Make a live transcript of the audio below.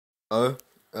Oh,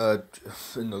 uh,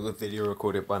 another video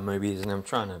recorded by Mobies, and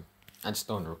I just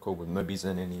don't want to record with Mobies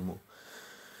anymore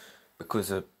because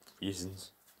of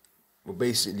reasons. Well,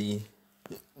 basically,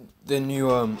 the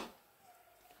new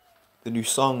the new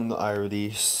song that I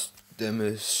released,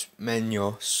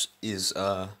 DemosMeños, is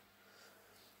I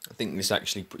think it's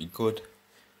actually pretty good.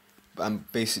 But I'm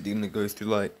basically gonna go through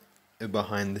like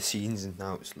behind the scenes and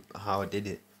how I did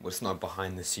it. Well, it's not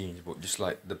behind the scenes, but just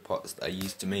like the parts that I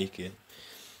used to make it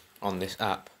on this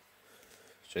app.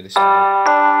 So this is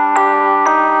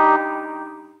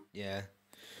yeah.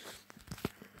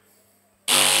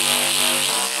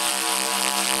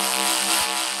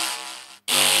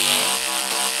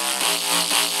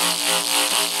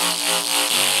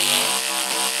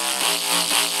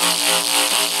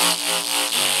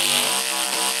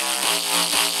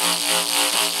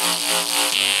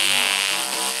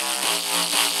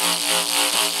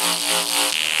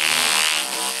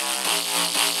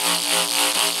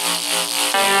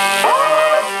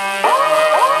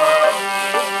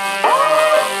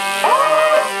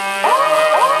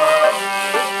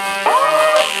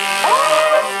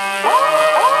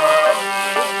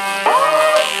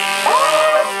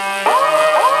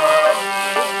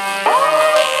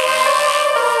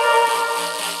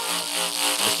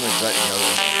 That's not exactly how it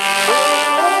is.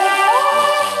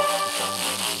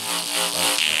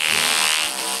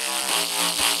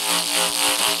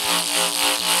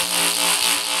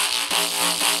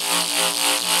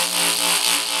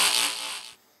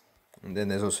 And then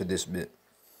there's also this bit.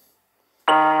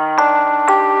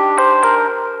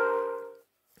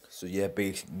 So yeah,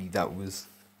 basically that was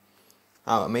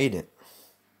how I made it.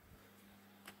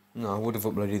 No, I would have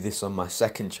uploaded this on my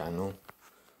second channel,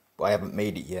 but I haven't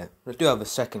made it yet. I do have a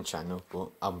second channel,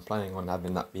 but I'm planning on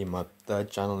having that be my third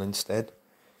channel instead,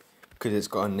 because it's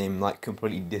got a name like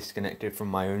completely disconnected from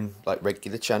my own like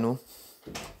regular channel.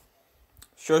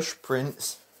 Shush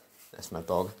Prince, that's my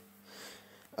dog.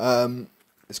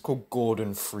 It's called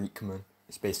Gordon Freakman.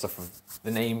 It's based off of,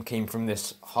 the name came from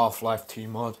this Half-Life 2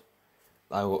 mod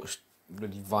that I watched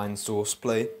bloody Vine Source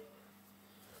play.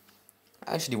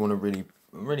 I actually really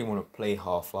want to play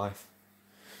Half-Life.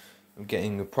 I'm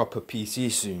getting a proper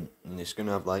PC soon, and it's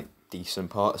gonna have like decent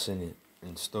parts in it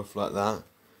and stuff like that,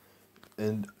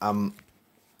 and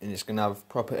it's gonna have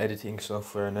proper editing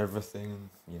software and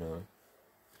everything, you know.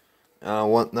 And I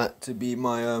want that to be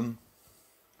my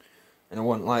and I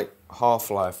want like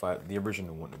Half-Life, like the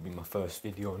original one, to be my first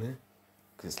video on it,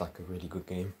 because it's like a really good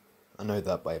game. I know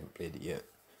that, but I haven't played it yet.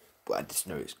 But I just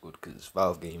know it's good because it's a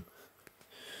Valve game.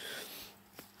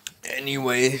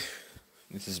 Anyway,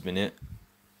 this has been it.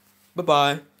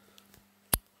 Bye-bye.